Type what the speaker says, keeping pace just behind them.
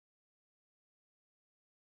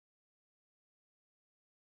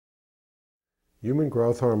Human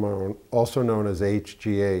growth hormone, also known as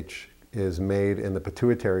HGH, is made in the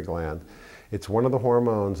pituitary gland. It's one of the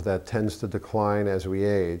hormones that tends to decline as we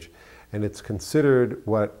age, and it's considered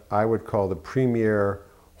what I would call the premier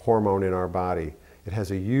hormone in our body. It has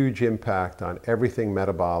a huge impact on everything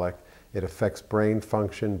metabolic. It affects brain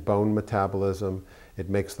function, bone metabolism. It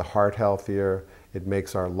makes the heart healthier. It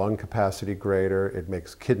makes our lung capacity greater. It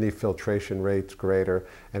makes kidney filtration rates greater.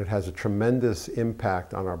 And it has a tremendous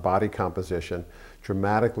impact on our body composition,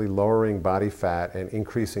 dramatically lowering body fat and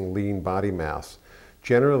increasing lean body mass.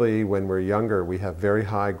 Generally, when we're younger, we have very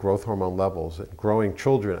high growth hormone levels. Growing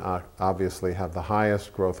children obviously have the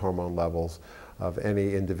highest growth hormone levels of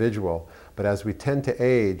any individual. But as we tend to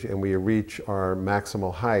age and we reach our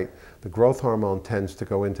maximal height, the growth hormone tends to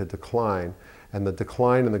go into decline. And the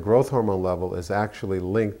decline in the growth hormone level is actually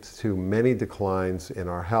linked to many declines in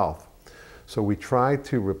our health. So we try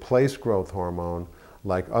to replace growth hormone,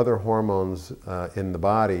 like other hormones in the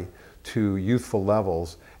body, to youthful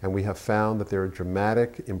levels, and we have found that there are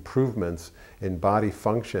dramatic improvements in body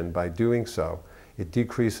function by doing so. It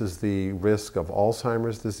decreases the risk of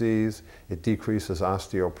Alzheimer's disease, it decreases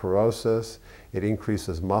osteoporosis, it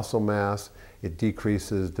increases muscle mass, it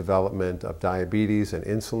decreases development of diabetes and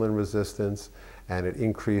insulin resistance, and it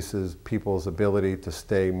increases people's ability to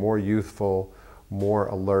stay more youthful, more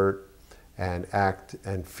alert, and act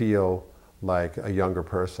and feel like a younger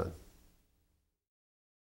person.